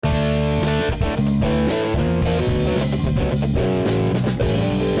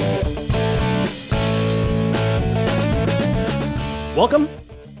Welcome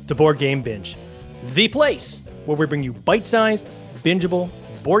to Board Game Binge, the place where we bring you bite-sized, bingeable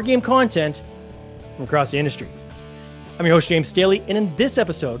board game content from across the industry. I'm your host, James Staley, and in this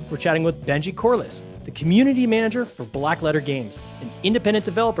episode, we're chatting with Benji Corliss, the community manager for Blackletter Games, an independent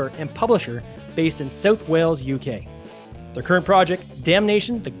developer and publisher based in South Wales, UK. Their current project,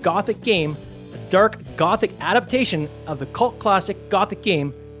 Damnation, the Gothic game, a dark Gothic adaptation of the cult classic Gothic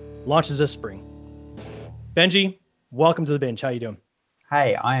game, launches this spring. Benji, welcome to the Binge. How you doing?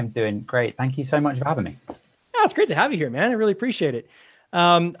 Hey, I am doing great. Thank you so much for having me. Yeah, it's great to have you here, man. I really appreciate it.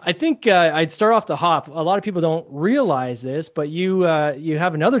 I think I'd start off the hop. A lot of people don't realize this, but you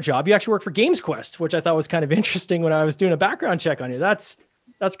have another job. You actually work for Games Quest, which I thought was kind of interesting when I was doing a background check on you. That's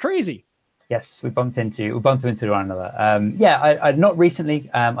crazy. Yes, we bumped into one another. I not recently.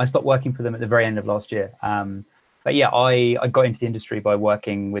 I stopped working for them at the very end of last year. But yeah, I got into the industry by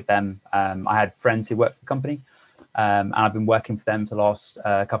working with them. I had friends who worked for the company, and I've been working for them for the last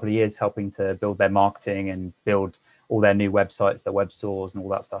couple of years, helping to build their marketing and build all their new websites, their web stores, and all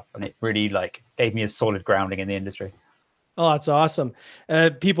that stuff. And it really gave me a solid grounding in the industry. Oh, that's awesome.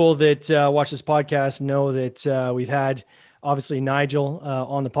 People that watch this podcast know that we've had obviously Nigel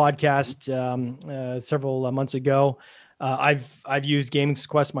on the podcast several months ago. I've used Games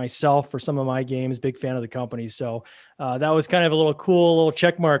Quest myself for some of my games. Big fan of the company. So that was kind of a little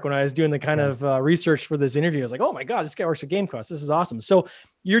check mark when I was doing the kind of research for this interview. I was like, oh my God, this guy works for Game Quest. This is awesome. So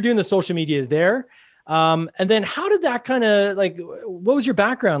you're doing the social media there. And then how did that kind of what was your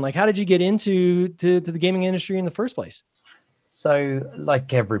background? How did you get into to the gaming industry in the first place? So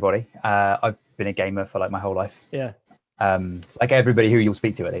like everybody, I've been a gamer for my whole life. Yeah. Like everybody who you'll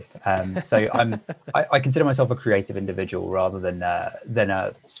speak to at least. So I consider myself a creative individual rather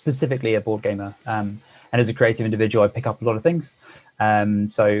than specifically a board gamer. And as a creative individual, I pick up a lot of things.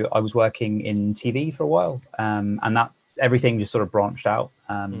 So I was working in TV for a while, and that everything just sort of branched out.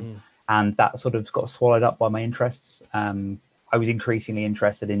 And that sort of got swallowed up by my interests. I was increasingly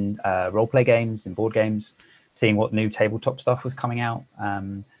interested in role-play games and board games, seeing what new tabletop stuff was coming out.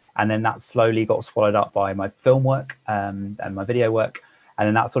 And then that slowly got swallowed up by my film work and my video work. And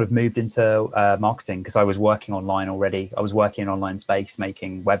then that sort of moved into marketing because I was working online already. I was working in online space,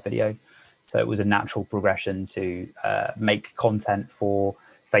 making web video. So it was a natural progression to make content for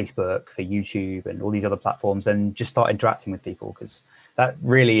Facebook, for YouTube and all these other platforms and just start interacting with people because that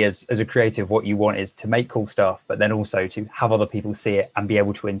really is, as a creative, what you want is to make cool stuff, but then also to have other people see it and be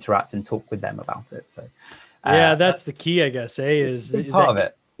able to interact and talk with them about it. So yeah, that's the key, I guess, is part of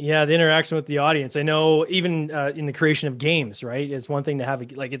it. Yeah, the interaction with the audience. I know even in the creation of games, right? It's one thing to have,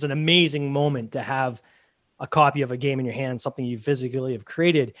 it's an amazing moment to have a copy of a game in your hand, something you physically have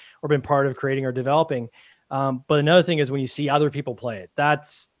created or been part of creating or developing. But another thing is when you see other people play it,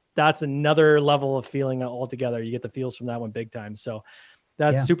 that's another level of feeling altogether. You get the feels from that one big time. So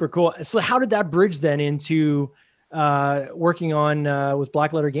that's super cool. So how did that bridge then into working on with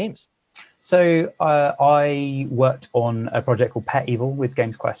Blackletter Games? So I worked on a project called Pet Evil with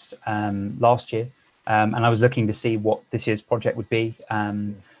Games Quest last year, and I was looking to see what this year's project would be.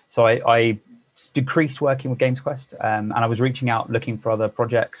 So I decreased working with Games Quest, and I was reaching out looking for other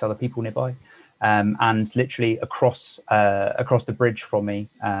projects, other people nearby, and literally across the bridge from me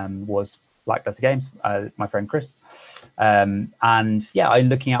was Blackletter Games, my friend Chris. And yeah, I'm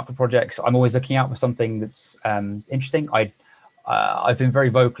looking out for projects. I'm always looking out for something that's interesting. I've been very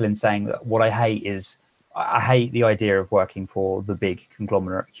vocal in saying that what I hate the idea of working for the big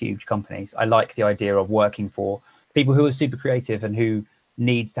conglomerate, huge companies. I like the idea of working for people who are super creative and who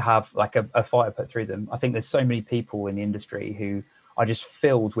needs to have a fire put through them. I think there's so many people in the industry who are just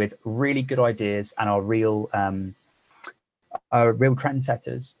filled with really good ideas and are real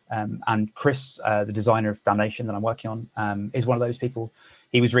trendsetters. And Chris, the designer of Damnation that I'm working on, is one of those people.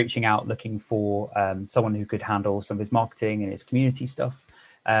 He was reaching out looking for someone who could handle some of his marketing and his community stuff,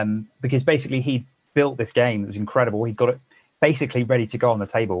 because basically he built this game that was incredible. He got it basically ready to go on the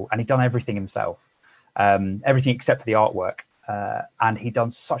table, and he'd done everything himself, everything except for the artwork, and he'd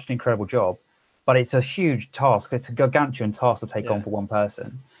done such an incredible job. But it's a huge task. It's a gargantuan task to take on for one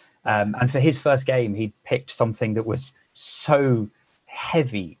person. And for his first game, he picked something that was so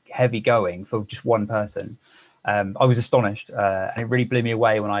heavy going for just one person. I was astonished, and it really blew me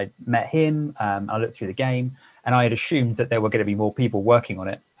away when I met him. I looked through the game, and I had assumed that there were going to be more people working on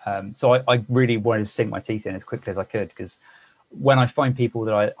it. So I really wanted to sink my teeth in as quickly as I could, because when I find people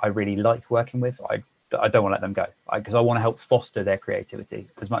that I really like working with, I don't want to let them go, because I want to help foster their creativity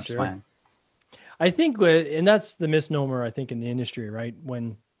as much as my own. I think, and that's the misnomer, I think, in the industry, right?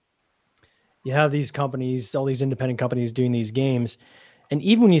 When you have these companies, all these independent companies doing these games, And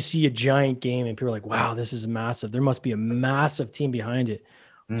even when you see a giant game and people are like, wow, this is massive, there must be a massive team behind it.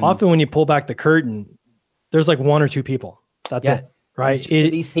 Often when you pull back the curtain, there's like one or two people. That's it. Right.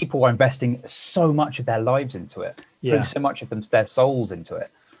 These people are investing so much of their lives into it, putting so much of their souls into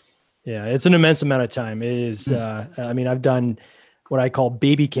it. Yeah, it's an immense amount of time. It is. I mean, I've done what I call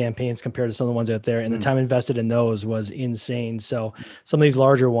baby campaigns compared to some of the ones out there, and the time invested in those was insane. So some of these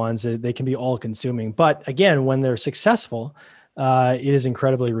larger ones, they can be all consuming. But again, when they're successful, it is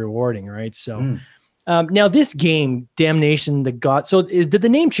incredibly rewarding, right? So now this game, Damnation, did the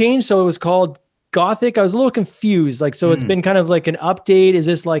name change? So it was called Gothic? I was a little confused. Like, so it's been kind of like an update. Is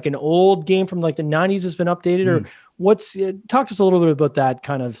this like an old game from like the 90s that's been updated, or talk to us a little bit about that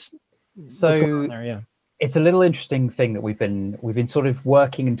kind of. So what's going on there? Yeah. It's a little interesting thing that we've been sort of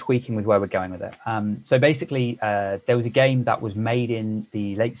working and tweaking with where we're going with it. So basically, there was a game that was made in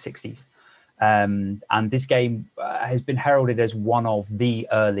the late 60s. And this game has been heralded as one of the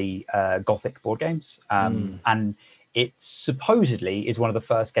early Gothic board games. And it supposedly is one of the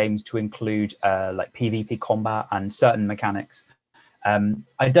first games to include like PvP combat and certain mechanics.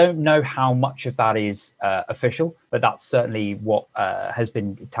 I don't know how much of that is official, but that's certainly what has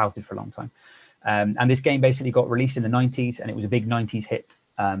been touted for a long time. And this game basically got released in the 90s, and it was a big 90s hit.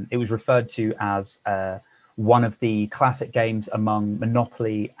 It was referred to as one of the classic games among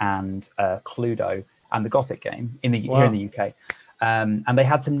Monopoly and Cluedo and the Gothic game here in the UK. And they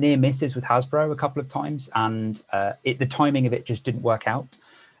had some near misses with Hasbro a couple of times, and the timing of it just didn't work out.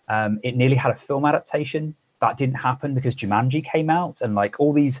 It nearly had a film adaptation. That didn't happen because Jumanji came out, and like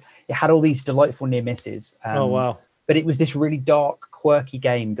it had all these delightful near misses. But it was this really dark, quirky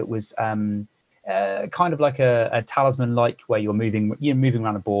game that was kind of like a Talisman-like, where you're moving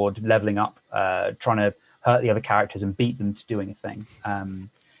around a board, leveling up, trying to hurt the other characters and beat them to doing a thing.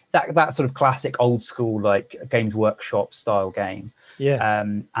 That sort of classic old school like Games Workshop style game.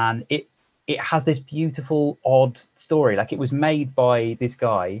 And it has this beautiful odd story. Like, it was made by this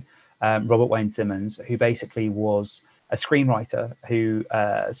guy, Robert Wayne Simmons, who basically was a screenwriter who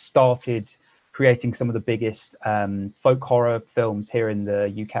started creating some of the biggest folk horror films here in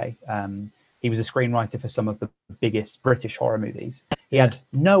the UK. He was a screenwriter for some of the biggest British horror movies. He had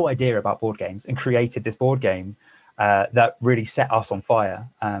no idea about board games and created this board game that really set us on fire.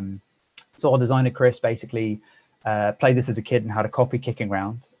 So our designer, Chris, basically played this as a kid and had a copy kicking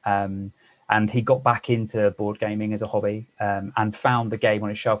around. And he got back into board gaming as a hobby and found the game on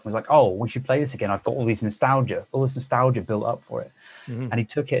his shelf and was like, oh, we should play this again. I've got all this nostalgia built up for it. And he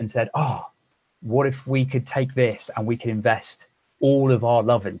took it and said, oh, what if we could take this and we could invest all of our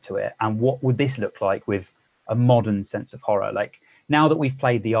love into it? And what would this look like with a modern sense of horror? Like, now that we've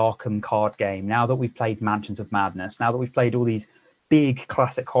played the Arkham card game, now that we've played Mansions of Madness, now that we've played all these big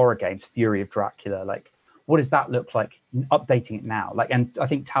classic horror games, Fury of Dracula, like, what does that look like updating it now? Like, and I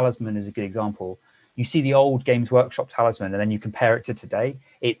think Talisman is a good example. You see the old Games Workshop Talisman, and then you compare it to today,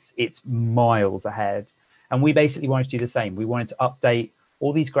 it's miles ahead. And we basically wanted to do the same. We wanted to update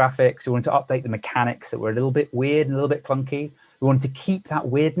all these graphics. We wanted to update the mechanics that were a little bit weird and a little bit clunky. We wanted to keep that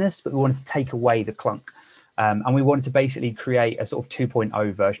weirdness, but we wanted to take away the clunk. And we wanted to basically create a sort of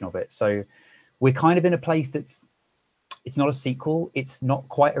 2.0 version of it. So we're kind of in a place it's not a sequel. It's not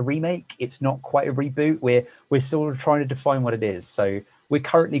quite a remake. It's not quite a reboot. We're sort of trying to define what it is. So we're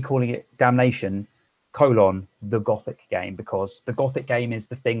currently calling it Damnation, the Gothic game, because the Gothic game is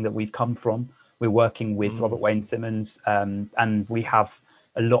the thing that we've come from. We're working with Robert Wayne Simmons, and we have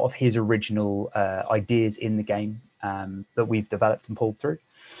a lot of his original ideas in the game that we've developed and pulled through.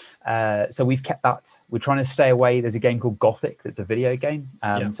 So we've kept that. We're trying to stay away. There's a game called Gothic that's a video game.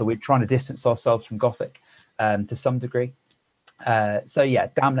 So we're trying to distance ourselves from Gothic to some degree. So yeah,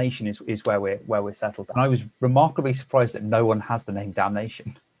 Damnation is where we're settled. And I was remarkably surprised that no one has the name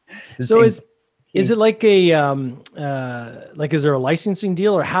Damnation. So is it like is there a licensing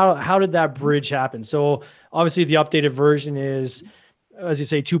deal, or how did that bridge happen? So obviously the updated version is, as you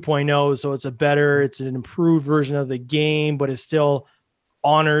say, 2.0. So it's an improved version of the game, but it still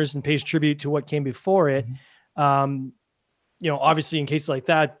honors and pays tribute to what came before it. Obviously in cases like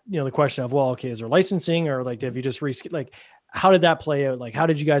that, the question of, well, okay, is there licensing, or like, have you just how did that play out? Like, how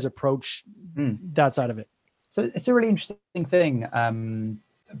did you guys approach that side of it? So it's a really interesting thing,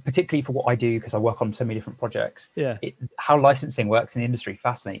 particularly for what I do, because I work on so many different projects. How licensing works in the industry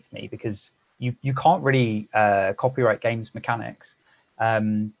fascinates me, because you can't really copyright games mechanics.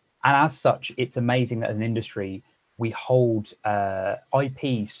 And as such, it's amazing that as an industry, we hold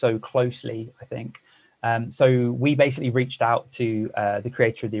IP so closely, I think. So we basically reached out to the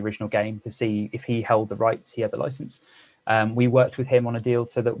creator of the original game to see if he held the rights, he had the license. We worked with him on a deal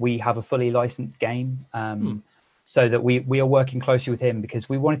so that we have a fully licensed game. so that we are working closely with him because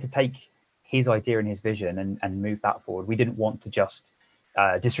we wanted to take his idea and his vision and move that forward. We didn't want to just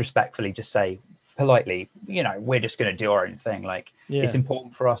disrespectfully just say politely, we're just going to do our own thing. Like, it's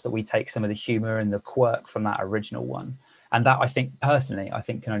important for us that we take some of the humor and the quirk from that original one. And that, I think, personally,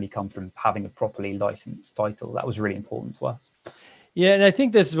 can only come from having a properly licensed title. That was really important to us. Yeah, and I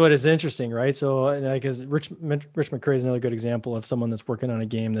think this is what is interesting, right? So, because Rich McRae is another good example of someone that's working on a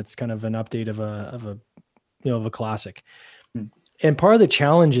game that's kind of an update of a classic. And part of the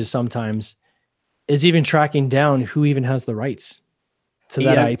challenge is sometimes is even tracking down who even has the rights to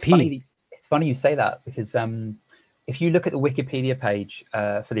that IP. It's funny you say that because if you look at the Wikipedia page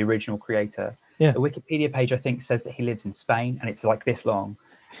for the original creator, the Wikipedia page, I think, says that he lives in Spain and it's like this long.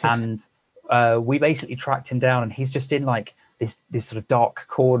 And we basically tracked him down and he's just in like this sort of dark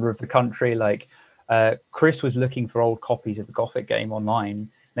corner of the country. Like Chris was looking for old copies of the Gothic game online.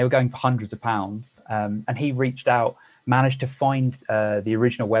 They were going for hundreds of pounds. And he reached out, managed to find the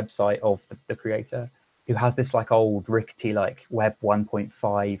original website of the creator, who has this like old rickety like web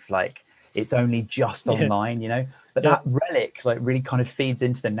 1.5, like it's only just online, but that relic like really kind of feeds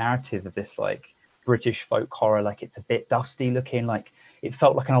into the narrative of this like British folk horror. Like, it's a bit dusty looking, like it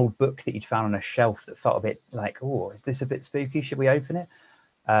felt like an old book that you'd found on a shelf that felt a bit like, oh, is this a bit spooky? Should we open it?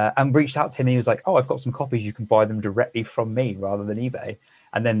 And reached out to him. He was like, oh, I've got some copies. You can buy them directly from me rather than eBay.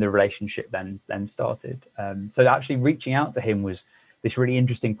 And then the relationship then started. So actually reaching out to him was this really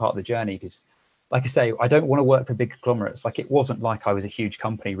interesting part of the journey because, like I say, I don't want to work for big conglomerates. Like, it wasn't like I was a huge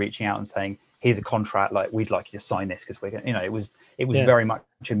company reaching out and saying, here's a contract, like, we'd like you to sign this because we're going to, it was very much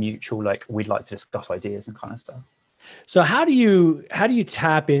a mutual, like, we'd like to discuss ideas and kind of stuff. So how do you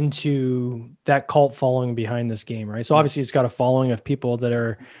tap into that cult following behind this game, right? So obviously it's got a following of people that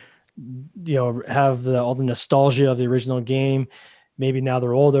are, have all the nostalgia of the original game. Maybe now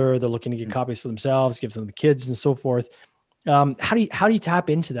they're older, they're looking to get copies for themselves, give them to kids and so forth. How do you tap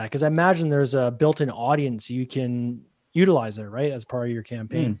into that? Because I imagine there's a built-in audience you can utilize there, right, as part of your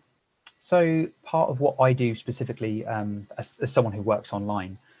campaign. So part of what I do specifically as someone who works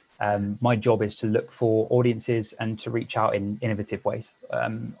online, my job is to look for audiences and to reach out in innovative ways.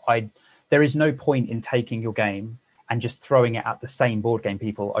 There is no point in taking your game and just throwing it at the same board game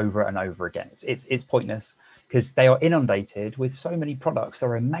people over and over again. It's pointless because they are inundated with so many products that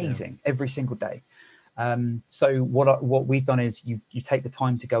are amazing every single day. So what we've done is you take the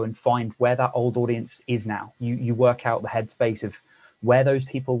time to go and find where that old audience is now. You work out the headspace of where those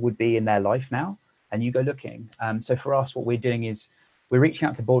people would be in their life now, and you go looking. So for us, what we're doing is we're reaching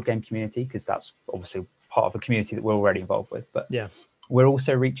out to board game community because that's obviously part of the community that we're already involved with. But we're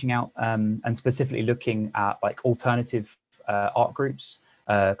also reaching out and specifically looking at like alternative art groups,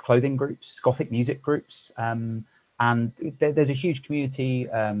 clothing groups, Gothic music groups. And there's a huge community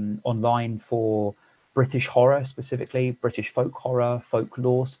online for British horror, specifically British folk horror,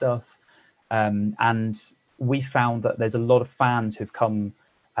 folklore stuff. And we found that there's a lot of fans who've come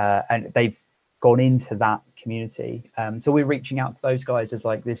and they've gone into that community. So we're reaching out to those guys as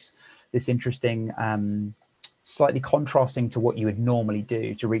like this interesting, slightly contrasting to what you would normally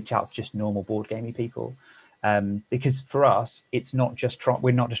do, to reach out to just normal board gaming people. Because for us, it's not just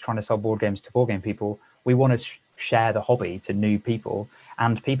we're not just trying to sell board games to board game people. We want to share the hobby to new people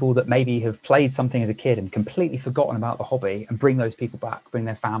and people that maybe have played something as a kid and completely forgotten about the hobby, and bring those people back, bring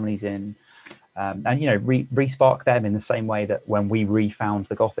their families in, and re-spark them in the same way that when we refound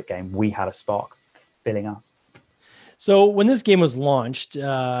the Gothic game, we had a spark filling us. So when this game was launched,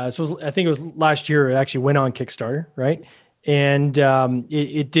 I think it was last year, it actually went on Kickstarter, right? And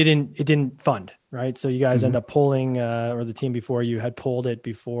it didn't fund, right? So you guys end up pulling, or the team before you had pulled it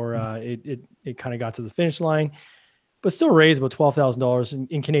before it kind of got to the finish line, but still raised about $12,000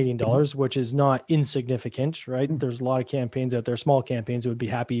 in Canadian dollars, which is not insignificant, right? There's a lot of campaigns out there, small campaigns, that would be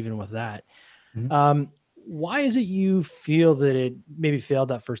happy even with that. Why is it you feel that it maybe failed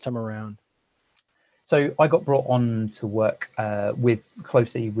that first time around? So I got brought on to work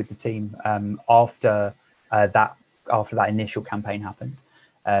closely with the team after that initial campaign happened.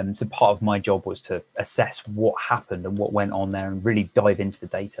 So part of my job was to assess what happened and what went on there and really dive into the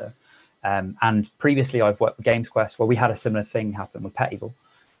data. And previously I've worked with GamesQuest, where we had a similar thing happen with Pet Evil.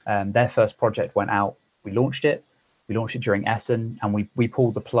 Their first project went out, we launched it during Essen, and we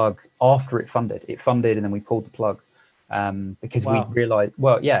pulled the plug after it funded. It funded and then we pulled the plug because we realized,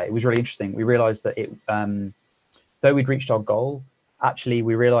 it was really interesting. We realized that though we'd reached our goal, actually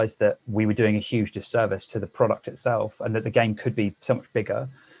we realized that we were doing a huge disservice to the product itself, and that the game could be so much bigger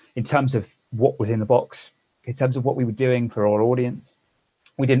in terms of what was in the box, in terms of what we were doing for our audience.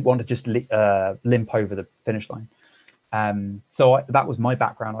 We didn't want to just limp over the finish line. So that was my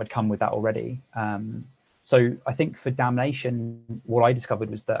background. I'd come with that already. So I think for Damnation, what I discovered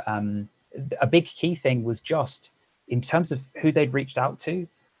was that a big key thing was just in terms of who they'd reached out to,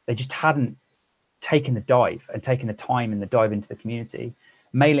 they just hadn't taken the dive and taken the time and the dive into the community.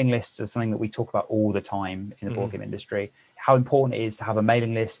 Mailing lists are something that we talk about all the time in the board game industry, how important it is to have a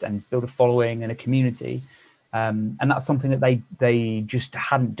mailing list and build a following and a community. And that's something that they just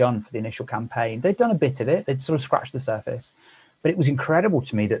hadn't done for the initial campaign. They'd done a bit of it. They'd sort of scratched the surface. But it was incredible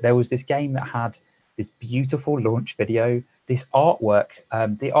to me that there was this game that had this beautiful launch video, this artwork.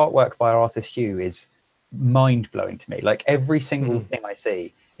 The artwork by our artist Hugh is mind-blowing to me. Like every single thing I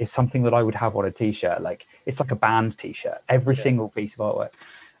see is something that I would have on a t-shirt. Like it's like a band t-shirt, every single piece of artwork.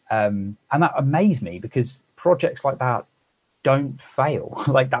 And that amazed me because projects like that don't fail.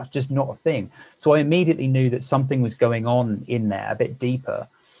 Like that's just not a thing. So I immediately knew that something was going on in there a bit deeper,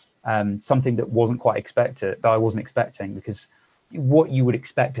 something that wasn't quite expected, that I wasn't expecting, because what you would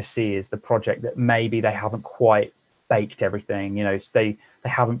expect to see is the project that maybe they haven't quite baked everything, you know, so they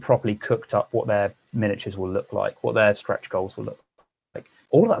haven't properly cooked up what their miniatures will look like, what their stretch goals will look like.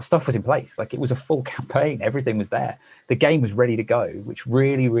 All of that stuff was in place. Like it was a full campaign, everything was there. The game was ready to go, which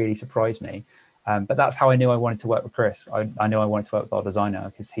really, really surprised me. But that's how I knew I wanted to work with Chris. I knew I wanted to work with our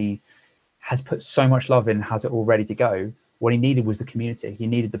designer because he has put so much love in, has it all ready to go. What he needed was the community. He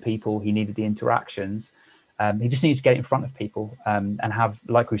needed the people, he needed the interactions. He just needed to get it in front of people and have,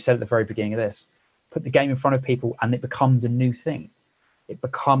 like we said at the very beginning of this, put the game in front of people and it becomes a new thing. It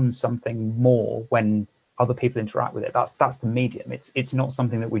becomes something more when other people interact with it. That's the medium. It's not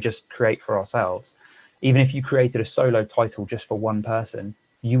something that we just create for ourselves. Even if you created a solo title just for one person,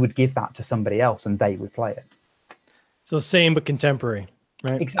 you would give that to somebody else and they would play it. So same but contemporary,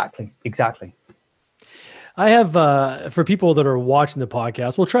 right? Exactly. I have, for people that are watching the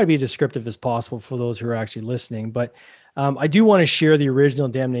podcast, we'll try to be descriptive as possible for those who are actually listening, but I do want to share the original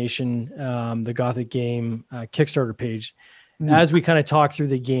Damnation, the Gothic game Kickstarter page as we kind of talk through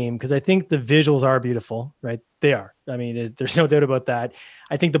the game, because I think the visuals are beautiful, right? They are. I mean, there's no doubt about that.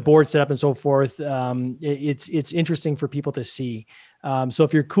 I think the board setup and so forth, it's interesting for people to see. So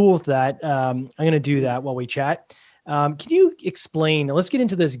if you're cool with that, I'm going to do that while we chat. Can you explain, let's get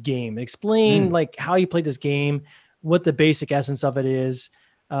into this game, explain like how you played this game, what the basic essence of it is,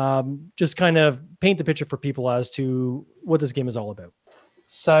 just kind of paint the picture for people as to what this game is all about.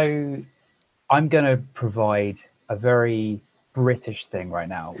 So I'm going to provide a very British thing right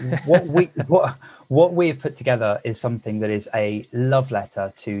now. What we have put together is something that is a love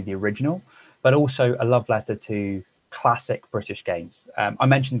letter to the original, but also a love letter to classic British games. I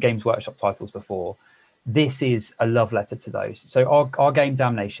mentioned Games Workshop titles before. This is a love letter to those. So our game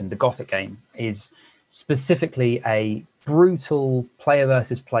Damnation, the Gothic game, is specifically a brutal player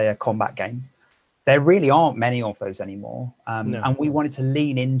versus player combat game. There really aren't many of those anymore. No. And we wanted to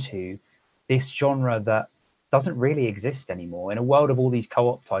lean into this genre that doesn't really exist anymore. In a world of all these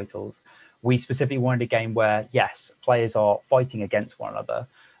co-op titles, we specifically wanted a game where, yes, players are fighting against one another.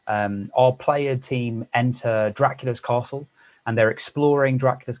 Our player team enter Dracula's castle, and they're exploring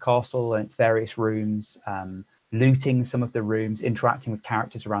Dracula's castle and its various rooms, looting some of the rooms, interacting with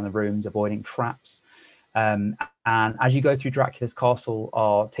characters around the rooms, avoiding traps. And as you go through Dracula's castle,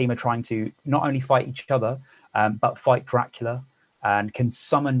 our team are trying to not only fight each other, but fight Dracula, and can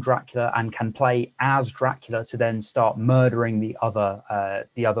summon Dracula and can play as Dracula to then start murdering the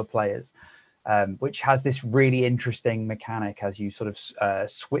other players, which has this really interesting mechanic as you sort of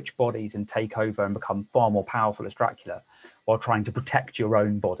switch bodies and take over and become far more powerful as Dracula while trying to protect your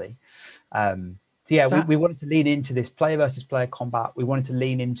own body. We wanted to lean into this player versus player combat. We wanted to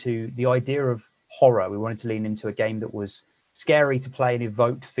lean into the idea of horror. We wanted to lean into a game that was scary to play and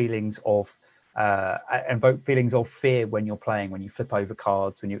evoked feelings of fear when you're playing, when you flip over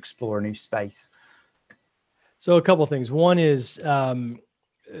cards, when you explore a new space. So a couple of things. One is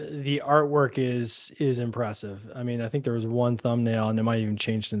the artwork is impressive. I mean, I think there was one thumbnail, and it might even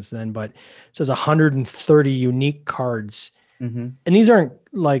change since then, but it says 130 unique cards. And these aren't,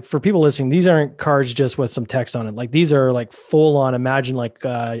 like, for people listening, these aren't cards just with some text on it. Like, these are like full on, imagine like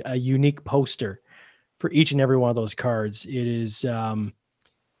a unique poster for each and every one of those cards. It is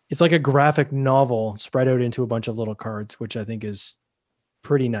it's like a graphic novel spread out into a bunch of little cards, which I think is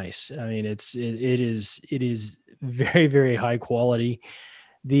pretty nice. I mean, it is very, very high quality.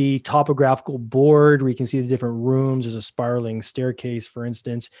 The topographical board where you can see the different rooms, there's a spiraling staircase, for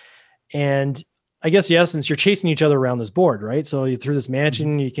instance. And I guess the essence, you're chasing each other around this board, right? So you through this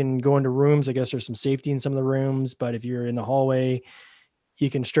mansion, you can go into rooms. I guess there's some safety in some of the rooms, but if you're in the hallway, you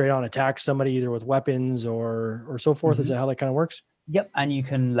can straight on attack somebody either with weapons or so forth. Is that how that kind of works? Yep, and you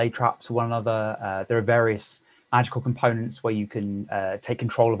can lay traps for one another. There are various magical components where you can take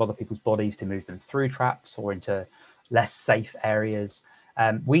control of other people's bodies to move them through traps or into less safe areas.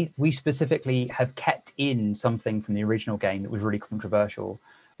 We specifically have kept in something from the original game that was really controversial,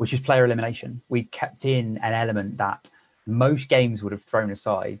 which is player elimination. We kept in an element that most games would have thrown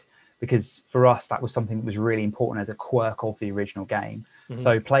aside, because for us, that was something that was really important as a quirk of the original game.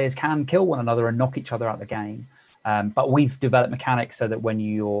 So players can kill one another and knock each other out of the game. But we've developed mechanics so that when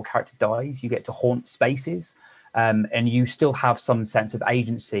your character dies, you get to haunt spaces. And you still have some sense of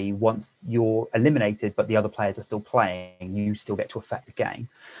agency once you're eliminated, but the other players are still playing. You still get to affect the game.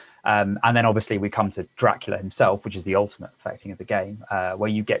 And then obviously we come to Dracula himself, which is the ultimate affecting of the game, where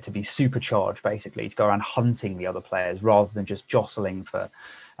you get to be supercharged, basically, to go around hunting the other players rather than just jostling for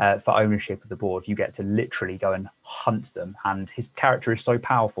ownership of the board. You get to literally go and hunt them. And his character is so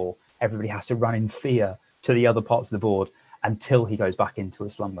powerful, everybody has to run in fear to the other parts of the board until he goes back into a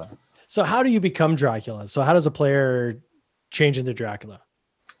slumber. So how do you become Dracula? So how does a player change into Dracula?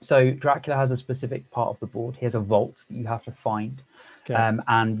 So Dracula has a specific part of the board. He has a vault that you have to find. Okay.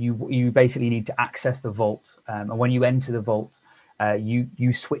 And you basically need to access the vault. And when you enter the vault,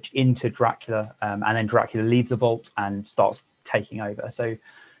 you switch into Dracula, and then Dracula leaves the vault and starts taking over. So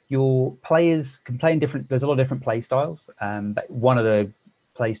your players can play in there's a lot of different play styles. But one of the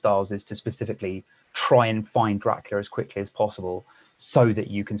play styles is to specifically try and find Dracula as quickly as possible, so that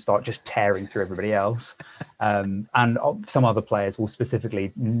you can start just tearing through everybody else. And some other players will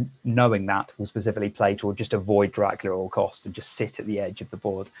specifically, knowing that, will specifically play to just avoid Dracula at all costs and just sit at the edge of the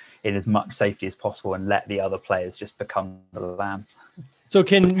board in as much safety as possible and let the other players just become the lambs. So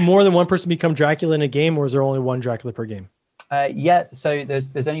can more than one person become Dracula in a game, or is there only one Dracula per game? Yeah, so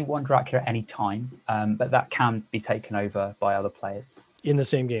there's only one Dracula at any time, but that can be taken over by other players. In the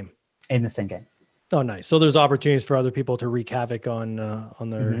same game? In the same game. Oh, nice. So there's opportunities for other people to wreak havoc on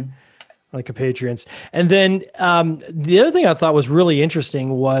their on compatriots. And then the other thing I thought was really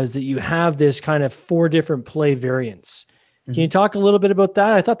interesting was that you have this kind of 4 different play variants. Can you talk a little bit about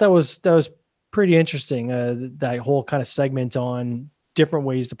that? I thought that was pretty interesting. That whole kind of segment on different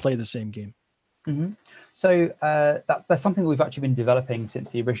ways to play the same game. So that's something that we've actually been developing since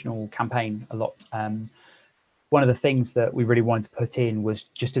the original campaign a lot. One of the things that we really wanted to put in was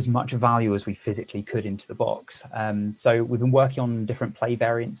just as much value as we physically could into the box. So we've been working on different play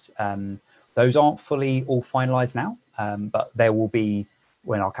variants. Those aren't fully all finalized now, but there will be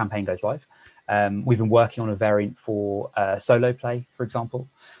when our campaign goes live. We've been working on a variant for solo play, for example.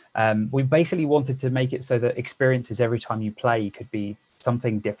 We basically wanted to make it so that experiences every time you play could be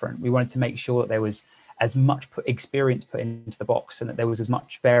something different. We wanted to make sure that there was as much experience put into the box and that there was as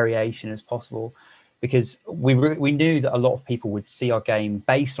much variation as possible, because we knew that a lot of people would see our game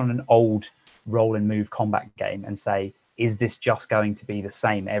based on an old roll and move combat game and say, is this just going to be the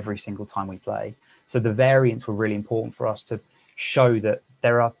same every single time we play? So the variants were really important for us to show that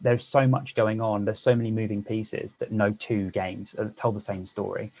there's so much going on, there's so many moving pieces that no 2 games tell the same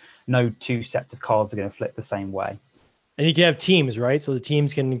story. No 2 sets of cards are going to flip the same way. And you can have teams, right? So the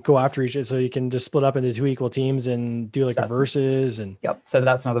teams can go after each other. So you can just split up into 2 equal teams and do like a versus. And yep. So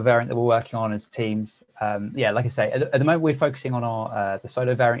that's another variant that we're working on as teams. Yeah, like I say, at the moment we're focusing on our the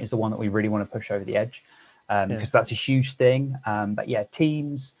solo variant is the one that we really want to push over the edge, because that's a huge thing. But yeah,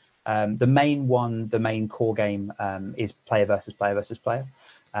 teams. The main core game is player versus player versus player.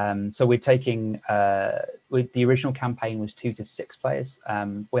 So we're taking the original campaign was 2 to 6 players.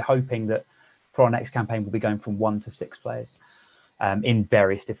 We're hoping that for our next campaign, we'll be going from 1 to 6 players in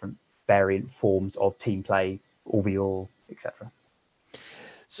various different variant forms of team play, all, etc.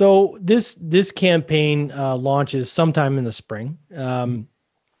 So this campaign launches sometime in the spring.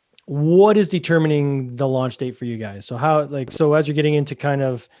 What is determining the launch date for you guys? So as you're getting into kind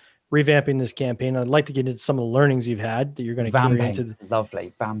of revamping this campaign, I'd like to get into some of the learnings you've had that you're going to carry into.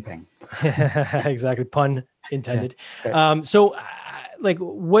 Lovely, vamping. Exactly, pun intended. Yeah, like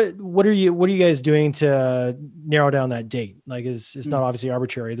what are you guys doing to narrow down that date? Like it's not obviously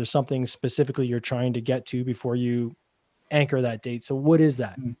arbitrary. There's something specifically you're trying to get to before you anchor that date. So what is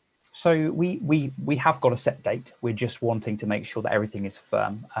that? So we have got a set date. We're just wanting to make sure that everything is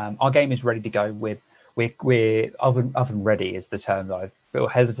firm. Our game is ready to go. We're oven ready is the term that I feel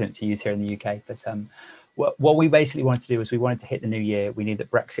hesitant to use here in the UK. But what we basically wanted to do is we wanted to hit the new year. We knew that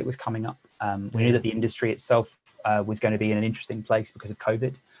Brexit was coming up. We knew that the industry itself was going to be in an interesting place because of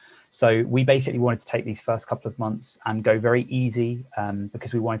COVID. So we basically wanted to take these first couple of months and go very easy,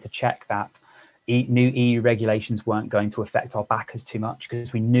 because we wanted to check that new EU regulations weren't going to affect our backers too much,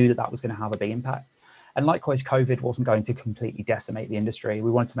 because we knew that was going to have a big impact. And likewise, COVID wasn't going to completely decimate the industry.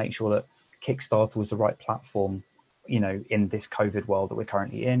 We wanted to make sure that Kickstarter was the right platform, in this COVID world that we're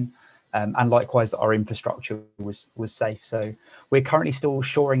currently in. and likewise that our infrastructure was safe. So we're currently still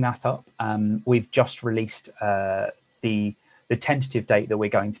shoring that up. We've just released the tentative date that we're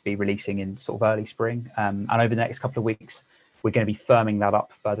going to be releasing in sort of early spring, and over the next couple of weeks we're going to be firming that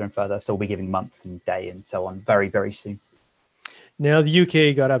up further and further. So we'll be giving month and day and so on very, very soon. Now, the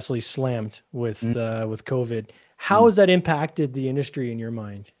UK got absolutely slammed with COVID. How has that impacted the industry in your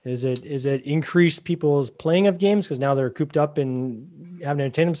mind? Is it increased people's playing of games because now they're cooped up and having to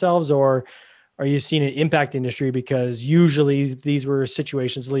entertain themselves, or are you seeing it impact the industry because usually these were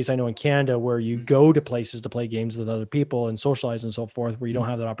situations, at least I know in Canada, where you go to places to play games with other people and socialize and so forth, where you don't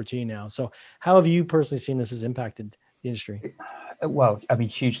have that opportunity now? So how have you personally seen this has impacted the industry? Well, I mean,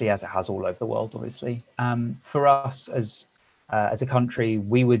 hugely, as it has all over the world, obviously. For us as a country,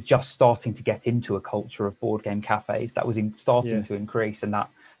 we were just starting to get into a culture of board game cafes that was starting to increase, and that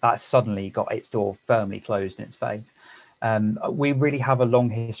suddenly got its door firmly closed in its face. We really have a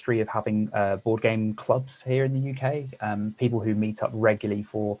long history of having board game clubs here in the UK, people who meet up regularly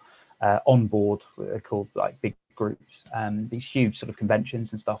for on board, called like big groups, these huge sort of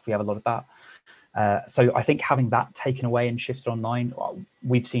conventions and stuff. We have a lot of that. So I think having that taken away and shifted online,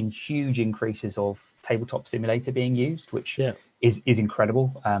 we've seen huge increases of Tabletop Simulator being used, which is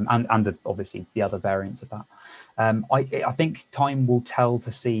incredible, and obviously the other variants of that. I think time will tell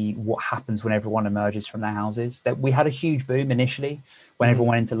to see what happens when everyone emerges from their houses. That we had a huge boom initially when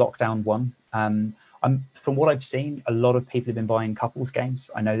everyone went into lockdown one. From what I've seen, a lot of people have been buying couples games.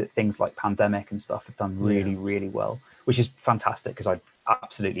 I know that things like Pandemic and stuff have done really, really well, which is fantastic because I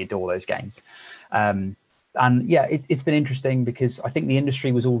absolutely adore those games. And yeah, it's been interesting because I think the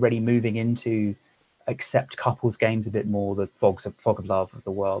industry was already moving into accept couples games a bit more, the Fog of Love of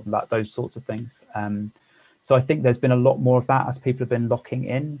the world, and those sorts of things. So I think there's been a lot more of that as people have been locking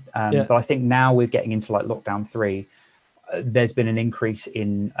in. But I think now we're getting into like lockdown 3. There's been an increase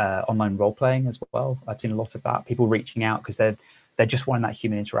in online role playing as well. I've seen a lot of that. People reaching out because they're just wanting that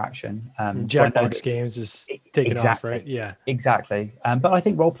human interaction. Jackbox games is taking off, right? Yeah, exactly. But I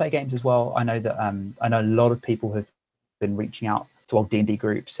think role play games as well. I know that I know a lot of people have been reaching out to old D&D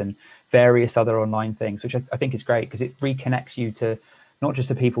groups and various other online things, which I think is great because it reconnects you to not just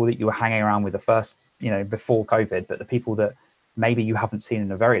the people that you were hanging around with the first, before COVID, but the people that maybe you haven't seen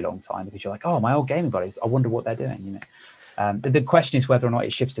in a very long time because you're like, oh, my old gaming buddies, I wonder what they're doing, But the question is whether or not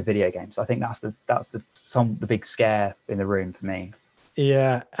it shifts to video games. I think that's the big scare in the room for me.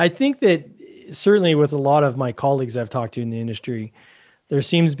 Yeah, I think that certainly with a lot of my colleagues I've talked to in the industry, there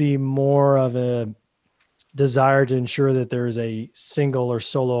seems to be more of a desire to ensure that there's a single or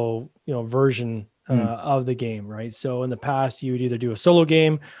solo, version of the game, right? So in the past, you would either do a solo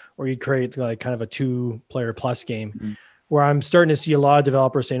game or you'd create like kind of a 2-player plus game. Where I'm starting to see a lot of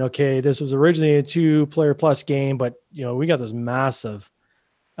developers saying, okay, this was originally a 2-player plus game, but we got this massive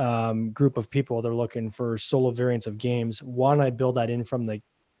group of people that are looking for solo variants of games. Why don't I build that in from the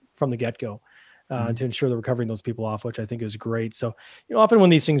get-go to ensure that we're covering those people off, which I think is great. So, often when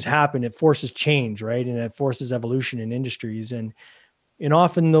these things happen, it forces change, right? And it forces evolution in industries. And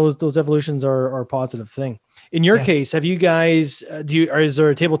often those evolutions are a positive thing. In your case, have you guys, is there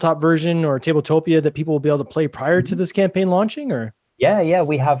a tabletop version or Tabletopia that people will be able to play prior to this campaign launching, or? Yeah,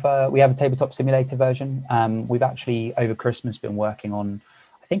 we have a Tabletop Simulator version. We've actually over Christmas been working on,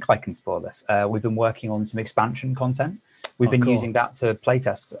 I think I can spoil this. We've been working on some expansion content. We've been using that to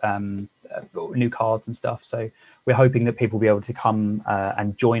playtest new cards and stuff. So we're hoping that people will be able to come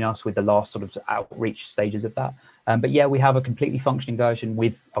and join us with the last sort of outreach stages of that. But yeah, we have a completely functioning version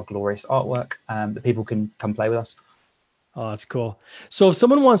with our glorious artwork that people can come play with us. Oh, that's cool. So if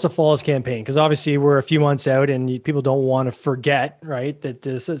someone wants to follow this campaign, because obviously we're a few months out and people don't want to forget, right? That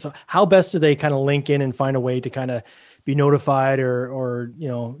this is, so how best do they kind of link in and find a way to kind of be notified or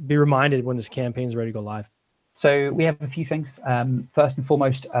be reminded when this campaign is ready to go live? So we have a few things. First and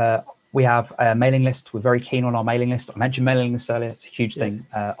foremost, we have a mailing list. We're very keen on our mailing list. I mentioned mailing lists earlier. It's a huge thing.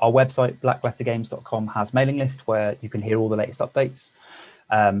 Our website, blacklettergames.com, has mailing list where you can hear all the latest updates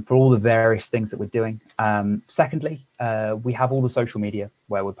for all the various things that we're doing. Secondly, we have all the social media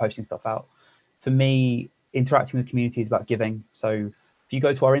where we're posting stuff out. For me, interacting with the community is about giving. So if you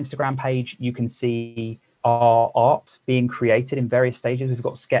go to our Instagram page, you can see our art being created in various stages. We've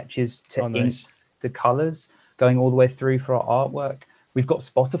got sketches to inks to colors going all the way through for our artwork. We've got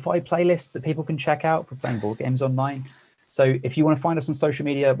Spotify playlists that people can check out for playing board games online. So if you want to find us on social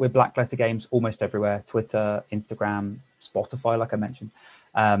media, we're Black Letter Games almost everywhere: Twitter, Instagram, Spotify, like I mentioned.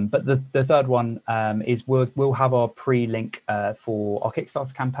 But the third one is we'll have our pre-link for our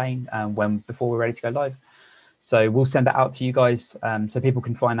Kickstarter campaign before we're ready to go live. So we'll send that out to you guys so people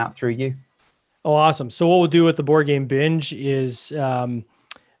can find that through you. Oh, awesome. So what we'll do with the Board Game Binge is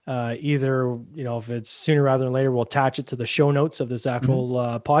Either, if it's sooner rather than later, we'll attach it to the show notes of this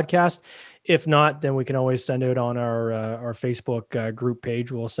actual podcast. If not, then we can always send it on our Facebook group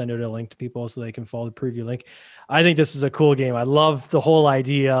page. We'll send out a link to people so they can follow the preview link. I think this is a cool game. I love the whole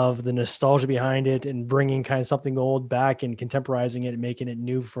idea of the nostalgia behind it and bringing kind of something old back and contemporizing it and making it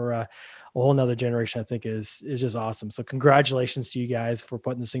new for a whole nother generation. I think is just awesome. So congratulations to you guys for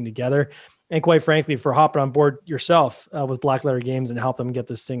putting this thing together. And quite frankly, for hopping on board yourself with Black Letter Games and help them get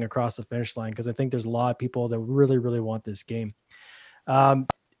this thing across the finish line. Because I think there's a lot of people that really, really want this game.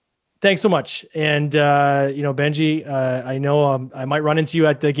 Thanks so much. And, Benji, I know I might run into you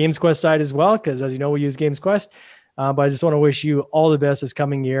at the Games Quest side as well, because as you know, we use Games Quest. But I just want to wish you all the best this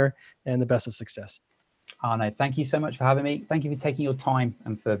coming year and the best of success. No, thank you so much for having me. Thank you for taking your time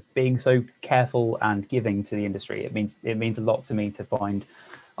and for being so careful and giving to the industry. It means a lot to me to find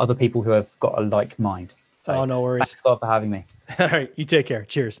other people who have got a like mind. So no worries. Thanks a lot for having me. All right. You take care.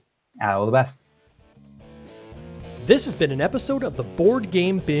 Cheers. All the best. This has been an episode of the Board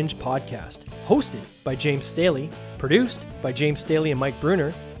Game Binge podcast, hosted by James Staley, produced by James Staley and Mike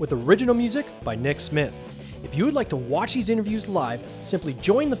Bruner, with original music by Nick Smith. If you would like to watch these interviews live, simply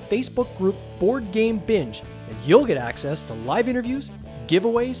join the Facebook group Board Game Binge, and you'll get access to live interviews,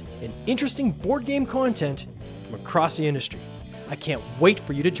 giveaways, and interesting board game content from across the industry. I can't wait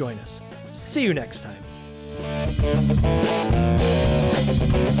for you to join us. See you next time.